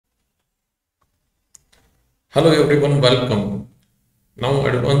Hello everyone, welcome. Now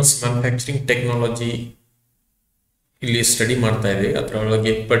advanced manufacturing technology ಇಲ್ಲಿ study ಮಾಡ್ತಾ ಇದೆ.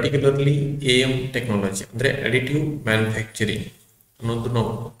 ಅದರೊಳಗೆ ಪರ್ಟಿಕ್ಯುಲರ್ಲಿ AM ಟೆಕ್ನಾಲಜಿ ಅಂದ್ರೆ ಅಡಿಟಿವ್ ಮ್ಯಾನುಫ್ಯಾಕ್ಚರಿಂಗ್ ಅನ್ನೋದು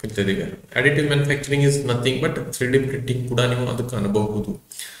ನಾವು ಕಲಿತಿದ್ದೀವಿ. Additive manufacturing is nothing but 3D printing ಕೂಡ ನೀವು ಅದಕ್ಕೆ ಅನ್ಬಹುದು.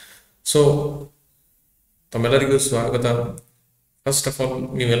 ಸೊ ತಮ್ಮೆಲ್ಲರಿಗೂ ಸ್ವಾಗತ. ಫಸ್ಟ್ ಆಫ್ ಆಲ್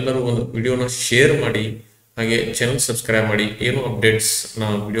ನೀವೆಲ್ಲರೂ ಒಂದು ವಿಡಿಯೋನ ಶೇರ್ ಮಾಡಿ, ಹಾಗೆ ಚಾನಲ್ ಸಬ್ಸ್ಕ್ರೈಬ್ ಮಾಡಿ. ಏನು ಅಪ್ಡೇಟ್ಸ್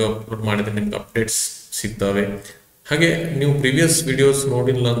ನಾನು ವಿಡಿಯೋ ಅಪ್ಲೋಡ್ ಮಾಡಿದ್ರೆ ನಿಮ್ಗೆ ಅಪ್ಡೇಟ್ಸ್ ಸಿಗ್ತವೆ. ಹಾಗೆ ನೀವು ಪ್ರೀವಿಯಸ್ ವಿಡಿಯೋಸ್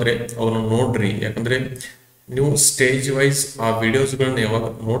ನೋಡಿಲ್ಲ ಅಂದ್ರೆ ಅವನ್ನ ನೋಡ್ರಿ, ಯಾಕಂದ್ರೆ ನೀವು ಸ್ಟೇಜ್ ವೈಸ್ ಆ ವಿಡಿಯೋಸ್ಗಳನ್ನ ಯಾವಾಗ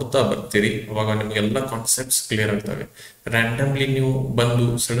ನೋಡ್ತಾ ಬರ್ತೀರಿ ಅವಾಗ ನಿಮ್ಗೆಲ್ಲ ಕಾನ್ಸೆಪ್ಟ್ಸ್ ಕ್ಲಿಯರ್ ಆಗ್ತವೆ. ರ್ಯಾಂಡಮ್ಲಿ ನೀವು ಬಂದು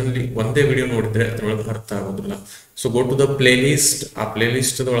ಸಡನ್ಲಿ ಒಂದೇ ವಿಡಿಯೋ ನೋಡಿದ್ರೆ ಅದ್ರೊಳಗೆ ಅರ್ಥ ಆಗೋದಿಲ್ಲ. So go to the play list. ಆ ಪ್ಲೇ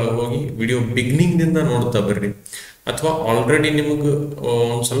ಲಿಸ್ಟ್ ಒಳಗೆ ಹೋಗಿ ವಿಡಿಯೋ ಬಿಗಿನಿಂಗ್ ದಿಂದ ನೋಡ್ತಾ ಬರ್ರಿ. ಅಥವಾ ಆಲ್ರೆಡಿ ನಿಮಗೆ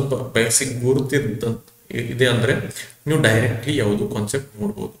ಒಂದ್ ಸ್ವಲ್ಪ ಬೇಸಿಕ್ ಇದೆ ಅಂದ್ರೆ ನೀವು ಡೈರೆಕ್ಟ್ಲಿ ಯಾವುದು ಕಾನ್ಸೆಪ್ಟ್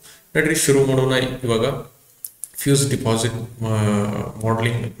ನೋಡ್ಬೋದು. ನೋಡ್ರಿ, ಶುರು ಮಾಡೋಣ. ಇವಾಗ ಫ್ಯೂಸ್ ಡಿಪಾಸಿಟ್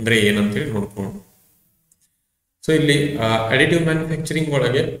ಮಾಡಲಿಂಗ್ ಅಂದ್ರೆ ಏನಂತೇಳಿ ನೋಡ್ಕೊಂಡು. ಸೊ ಇಲ್ಲಿ ಅಡಿಟಿವ್ ಮ್ಯಾನುಫ್ಯಾಕ್ಚರಿಂಗ್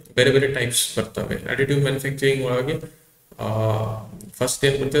ಒಳಗೆ ಬೇರೆ ಬೇರೆ ಟೈಪ್ಸ್ ಬರ್ತವೆ. ಅಡಿಟಿವ್ ಮ್ಯಾನುಫ್ಯಾಕ್ಚರಿಂಗ್ ಒಳಗೆ ಫಸ್ಟ್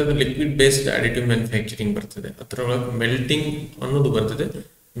ಏನ್ ಬರ್ತದೆ, ಲಿಕ್ವಿಡ್ ಬೇಸ್ಡ್ ಅಡಿಟಿವ್ ಮ್ಯಾನುಫ್ಯಾಕ್ಚರಿಂಗ್ ಬರ್ತದೆ. ಅದರೊಳಗೆ ಮೆಲ್ಟಿಂಗ್ ಅನ್ನೋದು ಬರ್ತದೆ.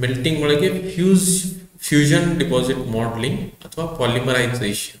 ಮೆಲ್ಟಿಂಗ್ ಒಳಗೆ ಫ್ಯೂಷನ್ ಡಿಪಾಸಿಟ್ ಮಾಡಲಿಂಗ್ ಅಥವಾ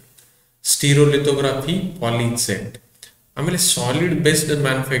ಪಾಲಿಮರೈಸೇಷನ್, ಸ್ಟೀರೋಲಿಥೋಗ್ರಫಿ, ಪಾಲಿಸೆಟ್. ಆಮೇಲೆ solid based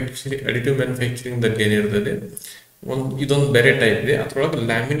manufacturing, additive manufacturing ದಲ್ಲಿ ಏನಿರ್ತದೆ ಇದೊಂದು ಬೇರೆ ಟೈಪ್ ಇದೆ. ಅದರೊಳಗೆ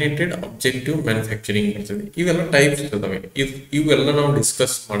ಲ್ಯಾಮಿನೇಟೆಡ್ ಆಬ್ಜೆಕ್ಟಿವ್ ಮ್ಯಾನುಫ್ಯಾಕ್ಚರಿಂಗ್ ಬರ್ತದೆ. ಇವೆಲ್ಲ ಟೈಪ್ಸ್ ಇರ್ತವೆ. ಇವೆಲ್ಲ ನಾವು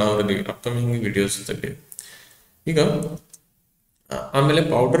ಡಿಸ್ಕಸ್ ಮಾಡೋದಿದ್ದೀವಿ ಅಪ್ಕಮಿಂಗ್ ವಿಡಿಯೋಸ್ ಅಲ್ಲಿ. ಈಗ ಆಮೇಲೆ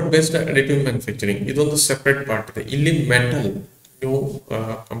ಪೌಡರ್ ಬೇಸ್ಡ್ ಅಡಿಟಿವ್ ಮ್ಯಾನುಫ್ಯಾಕ್ಚರಿಂಗ್, ಇದೊಂದು ಸೆಪರೇಟ್ ಪಾರ್ಟ್ ಇದೆ. ಇಲ್ಲಿ ಮೆಟಲ್, ನೀವು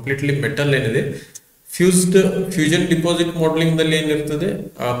ಕಂಪ್ಲೀಟ್ಲಿ ಮೆಟಲ್ ಏನಿದೆ, ಫ್ಯೂಷನ್ ಡಿಪಾಸಿಟ್ ಮಾಡಲಿಂಗ್ ದಲ್ಲಿ ಏನಿರ್ತದೆ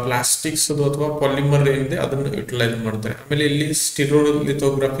ಪ್ಲಾಸ್ಟಿಕ್ಸ್ ಅಥವಾ ಪಾಲಿಮರ್ ಏನಿದೆ ಅದನ್ನು ಯುಟಿಲೈಸ್ ಮಾಡ್ತಾರೆ. ಆಮೇಲೆ ಇಲ್ಲಿ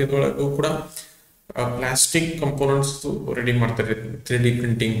ಸ್ಟೀರೋಲಿಥೋಗ್ರಫಿ ಒಳಗೂ ಕೂಡ ಪ್ಲಾಸ್ಟಿಕ್ ಕಂಪೋನೆಂಟ್ಸ್ ರೆಡಿ ಮಾಡ್ತಾರೆ 3D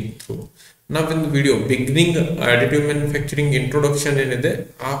ಪ್ರಿಂಟಿಂಗ್ ಥ್ರೂ. ನಾವೊಂದು video beginning additive manufacturing introduction ಏನಿದೆ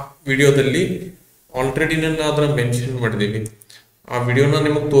ಆ ವಿಡಿಯೋದಲ್ಲಿ ಆಲ್ರೆಡಿ ನಾನು ಅದನ್ನ ಮೆನ್ಷನ್ ಮಾಡಿದೀವಿ. ಆ ವಿಡಿಯೋನ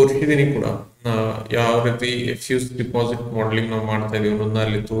ನಿಮಗೆ ತೋರಿಸಿದೀನಿ ಕೂಡ, ಯಾವ ರೀತಿ ಫ್ಯೂಸ್ ಡಿಪಾಸಿಟ್ ಮಾಡಲಿಂಗ್ ನಾವು ಮಾಡ್ತಾ ಇದೀವಿ ಅನ್ನೋದನ್ನ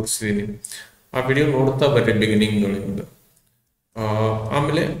ಅಲ್ಲಿ ತೋರಿಸಿದೀನಿ. ಆ ವಿಡಿಯೋ ನೋಡ್ತಾ ಬರ್ರಿ ಬಿಗಿನಿಂಗ್ ಗಳಿಂದ.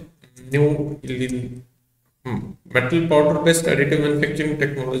 ಆಮೇಲೆ ನೀವು ಇಲ್ಲಿ metal powder based additive manufacturing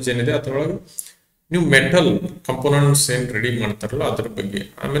technology ಏನಿದೆ ಅದರೊಳಗೆ ನೀವು ಮೆಟಲ್ ಕಂಪೋನೆಂಟ್ಸ್ ಏನ್ ರೆಡಿ ಮಾಡ್ತಾರಲ್ಲ ಅದ್ರ ಬಗ್ಗೆ.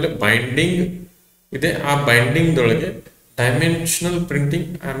 ಆಮೇಲೆ ಬೈಂಡಿಂಗ್ ಇದೆ. ಆ ಬೈಂಡಿಂಗ್ ದೊಳಗೆ ಡೈಮೆನ್ಷನಲ್ ಪ್ರಿಂಟಿಂಗ್,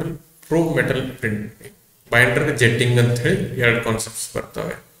 ಆಮೇಲೆ pro metal printing, binder jetting ಅಂತ ಹೇಳಿ ಎರಡು ಕಾನ್ಸೆಪ್ಟ್ಸ್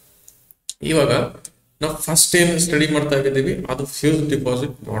ಬರ್ತವೆ. ಇವಾಗ ನಾವು ಫಸ್ಟ್ ಏನ್ ಸ್ಟಡಿ ಮಾಡ್ತಾ ಇದ್ದೀವಿ ಅದು ಫ್ಯೂಸ್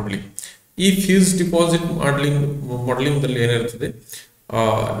ಡಿಪಾಸಿಟ್ ಮಾಡಲಿಂಗ್. ಈ ಫ್ಯೂಸ್ ಡಿಪಾಸಿಟ್ ಮಾಡಲಿಂಗ್ ದಲ್ಲಿ ಏನಿರ್ತದೆ,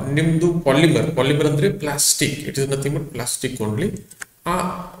 ನಿಮ್ದು ಪಾಲಿಮರ್ ಅಂದ್ರೆ plastic. It is nothing but plastic only. ಆ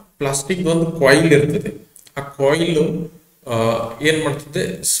ಪ್ಲಾಸ್ಟಿಕ್ ಒಂದು ಕಾಯಿಲ್ ಇರ್ತದೆ. ಆ ಕಾಯಿಲ್ ಏನ್ ಮಾಡ್ತದೆ,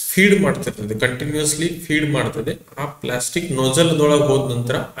 ಫೀಡ್ ಮಾಡ್ತಿರ್ತದೆ, ಕಂಟಿನ್ಯೂಸ್ಲಿ ಫೀಡ್ ಮಾಡ್ತದೆ. ಆ ಪ್ಲಾಸ್ಟಿಕ್ ನೋಜಲ್ ದೊಳಗೆ ಹೋದ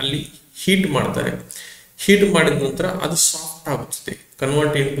ನಂತರ ಅಲ್ಲಿ ಹೀಟ್ ಮಾಡ್ತಾರೆ. ಹೀಟ್ ಮಾಡಿದ ನಂತರ ಅದು ಸಾಫ್ಟ್ ಆಗುತ್ತದೆ,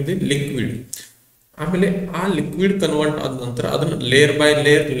 convert in to the liquid. ಆಮೇಲೆ ಆ ಲಿಕ್ವಿಡ್ ಕನ್ವರ್ಟ್ ಆದ ನಂತರ ಅದನ್ನ ಲೇಯರ್ ಬೈ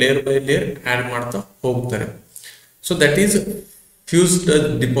ಲೇಯರ್ ಆಡ್ ಮಾಡ್ತಾ ಹೋಗ್ತಾರೆ. So that is fused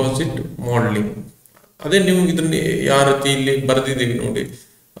deposit modelling. ಅದೇ ನೀವು ಇದನ್ನ ಯಾವ ರೀತಿ ಇಲ್ಲಿ ಬರೆದಿದ್ದೀವಿ ನೋಡಿ,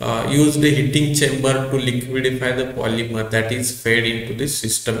 used heating chamber to liquidify the polymer that is fed into the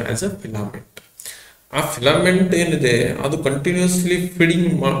system as a filament. ಆ ಫಿಲಾಮೆಂಟ್ ಏನಿದೆ ಅದು ಕಂಟಿನ್ಯೂಸ್ಲಿ ಫೀಡಿಂಗ್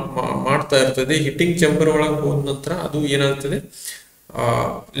ಮಾಡ್ತಾ ಇರ್ತದೆ. ಹೀಟಿಂಗ್ ಚೇಂಬರ್ ಒಳಗೆ ಹೋದ ನಂತರ ಅದು ಏನಾಗ್ತದೆ,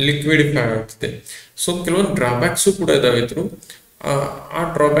 ಲಿಕ್ವಿಡಿಫೈ ಆಗ್ತದೆ. ಸೊ ಕೆಲವೊಂದು ಡ್ರಾಬ್ಯಾಕ್ಸ್ ಕೂಡ ಇದಾವೆ ಇದ್ರು. ಆ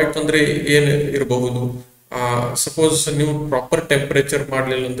ಡ್ರಾಬ್ಯಾಕ್ ಅಂದ್ರೆ ಏನ್ ಇರಬಹುದು, ಸಪೋಸ್ ನೀವು ಪ್ರಾಪರ್ ಟೆಂಪರೇಚರ್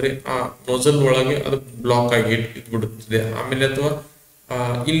ಮಾಡ್ಲಿಲ್ಲ ಅಂದ್ರೆ ಆ ನೋಜಲ್ ಒಳಗೆ ಅದು ಬ್ಲಾಕ್ ಆಗಿ ಇಟ್ಬಿಡುತ್ತದೆ. ಆಮೇಲೆ ಅಥವಾ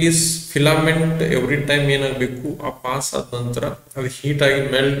ಇಲ್ಲಿ ಫಿಲಾಮೆಂಟ್ ಎವ್ರಿ ಟೈಮ್ ಏನಾಗಬೇಕು, ಆ ಪಾಸ್ ಆದ ನಂತರ ಅದು ಹೀಟ್ ಆಗಿ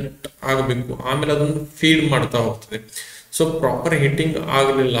ಮೆಲ್ಟ್ ಆಗಬೇಕು. ಆಮೇಲೆ ಅದನ್ನು ಫೀಡ್ ಮಾಡ್ತಾ ಹೋಗ್ತದೆ. ಸೊ ಪ್ರಾಪರ್ ಹೀಟಿಂಗ್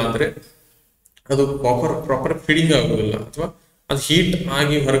ಆಗಲಿಲ್ಲ ಅಂದ್ರೆ ಅದು ಪ್ರಾಪರ್ ಫೀಡಿಂಗ್ ಆಗೋದಿಲ್ಲ, ಅಥವಾ ಅದು ಹೀಟ್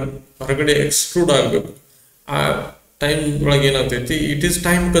ಆಗಿ ಹೊರಗಡೆ ಎಕ್ಸ್ಟ್ರೂಡ್ ಆಗಬೇಕು. ಆ ಟೈಮ್ ಒಳಗೆ ಏನಾಗ್ತೈತಿ, it is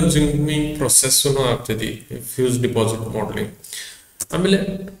time consuming process ಆಗ್ತೈತಿ ಫ್ಯೂಸ್ ಡಿಪಾಸಿಟ್ ಮಾಡಲಿಂಗ್. ಆಮೇಲೆ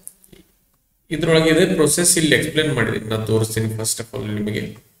ಇದ್ರೊಳಗೆ ಇದೇ ಪ್ರೊಸೆಸ್ ಇಲ್ಲಿ ಎಕ್ಸ್ಪ್ಲೇನ್ ಮಾಡಿದೀನಿ, ನಾನು ತೋರಿಸ್ತೀನಿ ಫಸ್ಟ್ ಆಫ್ ಆಲ್ ನಿಮಗೆ.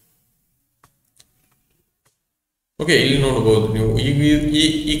 ಓಕೆ, ಇಲ್ಲಿ ನೋಡಬಹುದು ನೀವು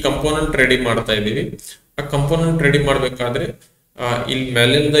ಈ ಕಂಪೋನೆಂಟ್ ರೆಡಿ ಮಾಡ್ತಾ ಇದೀವಿ. ಆ ಕಂಪೋನೆಂಟ್ ರೆಡಿ ಮಾಡ್ಬೇಕಾದ್ರೆ ಇಲ್ಲಿ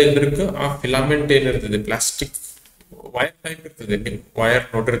ಮೇಲಿಂದ ಇದ್ರಕ್ಕೆ ಆ ಫಿಲಾಮೆಂಟ್ ಏನಿರ್ತದೆ, ಪ್ಲಾಸ್ಟಿಕ್ ವೈರ್ ಟೈಪ್ ಇರ್ತದೆ. ನೀವು ವೈರ್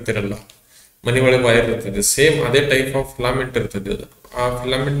ನೋಡಿರ್ತಿರಲ್ಲ, ಮನೆ ಒಳಗೆ ವೈರ್ ಇರ್ತದೆ, ಸೇಮ್ ಅದೇ ಟೈಪ್ ಆಫ್ ಫಿಲಾಮೆಂಟ್ ಇರ್ತದೆ. ಆ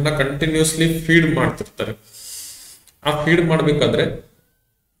ಫಿಲಾಮೆಂಟ್ ನ ಕಂಟಿನ್ಯೂಸ್ಲಿ ಫೀಡ್ ಮಾಡ್ತಿರ್ತಾರೆ. ಆ ಫೀಡ್ ಮಾಡ್ಬೇಕಾದ್ರೆ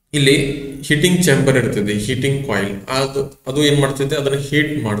ಇಲ್ಲಿ ಹೀಟಿಂಗ್ ಚೇಂಬರ್ ಇರ್ತದೆ, ಹೀಟಿಂಗ್ ಕಾಯಿಲ್. ಅದು ಏನ್ ಮಾಡ್ತದೆ, ಅದನ್ನ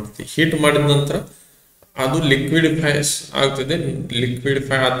ಹೀಟ್ ಮಾಡ್ತದೆ. ಹೀಟ್ ಮಾಡಿದ ನಂತರ ಅದು ಲಿಕ್ವಿಡಿಫೈಸ್ ಆಗ್ತದೆ.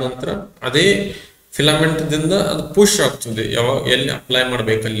 ಲಿಕ್ವಿಡಿಫೈ ಆದ ನಂತರ ಅದೇ ಫಿಲಮೆಂಟ್ ದಿಂದ ಅದು ಪುಷ್ ಆಗ್ತದೆ ಯಾವಾಗ ಎಲ್ಲಿ ಅಪ್ಲೈ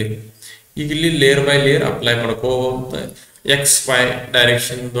ಮಾಡ್ಬೇಕಲ್ಲಿ. ಈಗ ಇಲ್ಲಿ ಲೇಯರ್ ಬೈ ಲೇಯರ್ ಅಪ್ಲೈ ಮಾಡ್ಕೋತ ಎಕ್ಸ್ ವೈ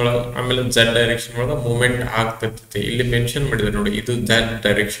ಡೈರೆಕ್ಷನ್ ಒಳಗೆ ಆಮೇಲೆ ಝೆಡ್ ಡೈರೆಕ್ಷನ್ ಒಳಗೆ ಮೂವ್ಮೆಂಟ್ ಆಗ್ತಿರ್ತೈತಿ. ಇಲ್ಲಿ ಮೆನ್ಷನ್ ಮಾಡಿದ್ರೆ ನೋಡಿ, ಇದು Z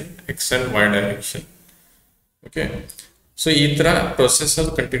direction, X and Y direction. Okay, so ಈ ತರ ಪ್ರೊಸೆಸ್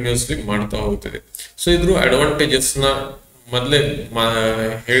ಅದು ಕಂಟಿನ್ಯೂಸ್ಲಿ ಮಾಡ್ತಾ ಹೋಗ್ತದೆ. ಸೊ ಇದ್ರ ಅಡ್ವಾಂಟೇಜಸ್ ನ ಮೊದಲೇ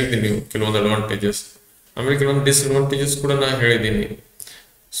ಹೇಳಿದ್ದೀನಿ, ಕೆಲವೊಂದು ಅಡ್ವಾಂಟೇಜಸ್, ಆಮೇಲೆ ಕೆಲವೊಂದು ಡಿಸ್ಅಡ್ವಾಂಟೇಜಸ್ ಕೂಡ ನಾ ಹೇಳಿದ್ದೀನಿ.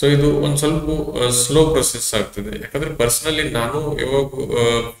 ಸೊ ಇದು ಒಂದು ಸ್ವಲ್ಪ ಸ್ಲೋ ಪ್ರೊಸೆಸ್ ಆಗ್ತದೆ. ಯಾಕಂದ್ರೆ ಪರ್ಸನಲಿ ನಾನು ಯಾವಾಗ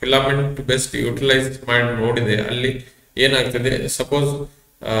ಫಿಲಾಮೆಂಟ್ ಬೆಸ್ಟ್ ಯುಟಿಲೈಸ್ ಮಾಡಿ ನೋಡಿದೆ, ಅಲ್ಲಿ ಏನಾಗ್ತದೆ, ಸಪೋಸ್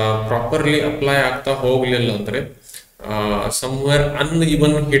ಪ್ರಾಪರ್ಲಿ ಅಪ್ಲೈ ಆಗ್ತಾ ಹೋಗ್ಲಿಲ್ಲ ಅಂದ್ರೆ ಸಮ್ವೇರ್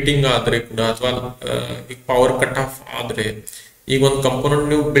ಅನ್ಇವನ್ ಹಿಟ್ಟಿಂಗ್ ಆದ್ರೆ ಕೂಡ, ಅಥವಾ ಈಗ ಪವರ್ ಕಟ್ ಆಫ್ ಆದ್ರೆ, ಈಗ ಒಂದು ಕಂಪೋನೆಂಟ್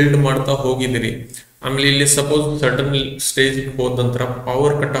ನೀವು ಬಿಲ್ಡ್ ಮಾಡ್ತಾ ಹೋಗಿದ್ದೀರಿ, ಆಮೇಲೆ ಇಲ್ಲಿ ಸಪೋಸ್ ಸರ್ಟನ್ ಸ್ಟೇಜ್ ಹೋದ ನಂತರ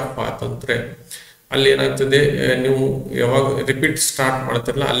ಪವರ್ ಕಟ್ ಆಫ್ ಆತಂದ್ರೆ ಅಲ್ಲಿ ಏನಾಗ್ತದೆ, ನೀವು ಯಾವಾಗ ರಿಪೀಟ್ ಸ್ಟಾರ್ಟ್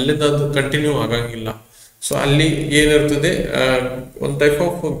ಮಾಡ್ತಿರಲ್ಲ ಅಲ್ಲಿಂದ ಅದು ಕಂಟಿನ್ಯೂ ಆಗಂಗಿಲ್ಲ. ಸೊ ಅಲ್ಲಿ ಏನಿರ್ತದೆ, ಒಂದು ಟೈಪ್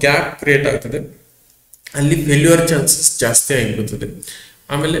ಆಫ್ ಗ್ಯಾಪ್ ಕ್ರಿಯೇಟ್ ಆಗ್ತದೆ, ಅಲ್ಲಿ ಫೇಲ್ಯೂರ್ ಚಾನ್ಸಸ್ ಜಾಸ್ತಿ ಆಗಿಬಿಡ್ತದೆ.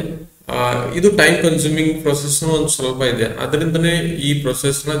 ಆಮೇಲೆ ಇದು ಟೈಮ್ ಕನ್ಸ್ಯೂಮಿಂಗ್ ಪ್ರೊಸೆಸ್ ಒಂದು ಸ್ವಲ್ಪ ಇದೆ, ಅದರಿಂದನೇ ಈ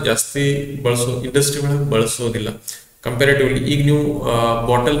ಪ್ರೊಸೆಸ್ನ ಜಾಸ್ತಿ ಇಂಡಸ್ಟ್ರಿ ಒಳಗೆ ಬಳಸೋದಿಲ್ಲ ಕಂಪ್ಯಾರಿಟಿವ್ಲಿ. ಈಗ ನೀವು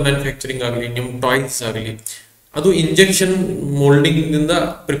ಬಾಟಲ್ ಮ್ಯಾನುಫ್ಯಾಕ್ಚರಿಂಗ್ ಆಗಲಿ, ನಿಮ್ಮ ಟಾಯ್ಸ್ ಆಗಲಿ, ಅದು ಇಂಜೆಕ್ಷನ್ ಮೋಲ್ಡಿಂಗ್ ದಿಂದ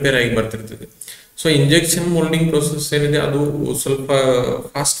ಪ್ರಿಪೇರ್ ಆಗಿ ಬರ್ತಿರ್ತದೆ. ಸೊ ಇಂಜೆಕ್ಷನ್ ಮೋಲ್ಡಿಂಗ್ ಪ್ರೊಸೆಸ್ ಏನಿದೆ ಅದು ಸ್ವಲ್ಪ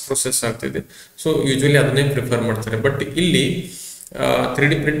ಫಾಸ್ಟ್ ಪ್ರೊಸೆಸ್ ಆಗ್ತಿದೆ. ಸೊ ಯೂಶುವಲಿ ಅದನ್ನೇ ಪ್ರಿಫರ್ ಮಾಡ್ತಾರೆ. ಬಟ್ ಇಲ್ಲಿ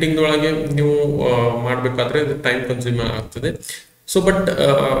 3D ಪ್ರಿಂಟಿಂಗ್ ಒಳಗೆ ನೀವು ಮಾಡಬೇಕಾದ್ರೆ ಟೈಮ್ ಕನ್ಸ್ಯೂಮ್ ಆಗ್ತದೆ. ಸೊ ಬಟ್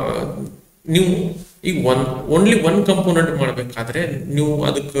ನೀವು ಈಗ ಓನ್ಲಿ ಒನ್ ಕಂಪೋನೆಂಟ್ ಮಾಡಬೇಕಾದ್ರೆ, ನೀವು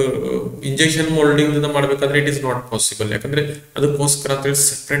ಅದಕ್ಕೆ ಇಂಜೆಕ್ಷನ್ ಮೋಲ್ಡಿಂಗ್ ಮಾಡಬೇಕಾದ್ರೆ ಇಟ್ ಇಸ್ ನಾಟ್ ಪಾಸಿಬಲ್. ಯಾಕಂದ್ರೆ ಅದಕ್ಕೋಸ್ಕರ ಅಂತ ಹೇಳಿ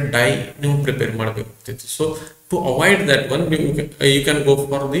ಸೆಪರೇಟ್ ಡೈ ನೀವು prepare ಮಾಡಬೇಕಾಗ್ತೈತಿ. So to avoid that one you can go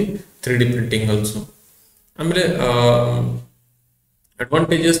for the 3D printing also. ಆಮೇಲೆ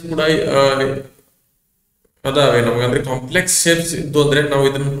ಅಡ್ವಾಂಟೇಜಸ್ ಕೂಡ ಅದಾವೆ ನಮ್ಗೆ. ಅಂದ್ರೆ ಕಾಂಪ್ಲೆಕ್ಸ್ ಶೇಪ್ಸ್ ಇದ್ದು ಅಂದ್ರೆ ನಾವು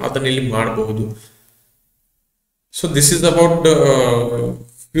ಅದನ್ನ ಇಲ್ಲಿ ಮಾಡಬಹುದು. So this is about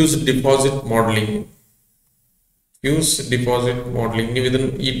fuse deposit modelling. Fuse deposit modelling, ನೀವು ಇದನ್ನ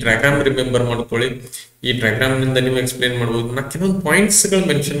ಈ ಡಯಾಗ್ರಾಮ್ ರಿಮೆಂಬರ್ ಮಾಡ್ಕೊಳ್ಳಿ. ಈ ಡಯಾಗ್ರಾಮ್ ನಿಂದ ನೀವು ಎಕ್ಸ್ಪ್ಲೇನ್ ಮಾಡಬಹುದು. ನಾ ಕೆಲವೊಂದು ಪಾಯಿಂಟ್ಸ್ ಗಳು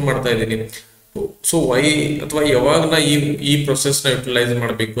ಮೆನ್ಷನ್ ಮಾಡ್ತಾ ಇದ್ದೀನಿ. ಸೊ ವೈ ಅಥವಾ ಯಾವಾಗ ನಾ ಈ ಪ್ರೊಸೆಸ್ ನ ಯುಟಿಲೈಸ್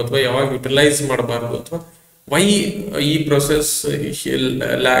ಮಾಡಬೇಕು ಅಥವಾ ಯಾವಾಗ ಯುಟಿಲೈಸ್ ಮಾಡಬಾರ್ದು, ಅಥವಾ ವೈ ಈ ಪ್ರೊಸೆಸ್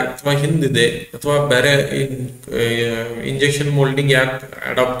ಅಥವಾ ಹಿಂದಿದೆ, ಅಥವಾ ಬೇರೆ ಇಂಜೆಕ್ಷನ್ ಮೋಲ್ಡಿಂಗ್ ಯಾಕೆ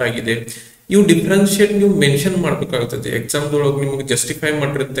ಅಡಾಪ್ಟ್ ಆಗಿದೆ, ಇವು ಡಿಫ್ರೆನ್ಶಿಯೇಟ್ ನೀವು ಮೆನ್ಷನ್ ಮಾಡ್ಬೇಕಾಗ್ತದೆ. ಎಕ್ಸಾಮ್ದೊಳಗೆ ನಿಮಗೆ ಜಸ್ಟಿಫೈ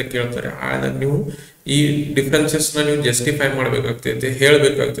ಮಾಡ್ರಿ ಅಂತ ಕೇಳ್ತಾರೆ, ಆಗ ನೀವು ಈ ಡಿಫ್ರೆನ್ಸಸ್ ನ ನೀವು ಜಸ್ಟಿಫೈ ಮಾಡಬೇಕಾಗ್ತದೆ,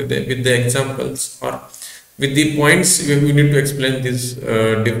 ಹೇಳಬೇಕಾಗ್ತದೆ with the examples R with the points you need to explain these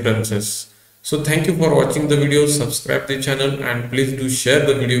differences. So thank you for watching the video. Subscribe the channel and please do share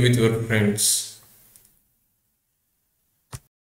the video with your friends.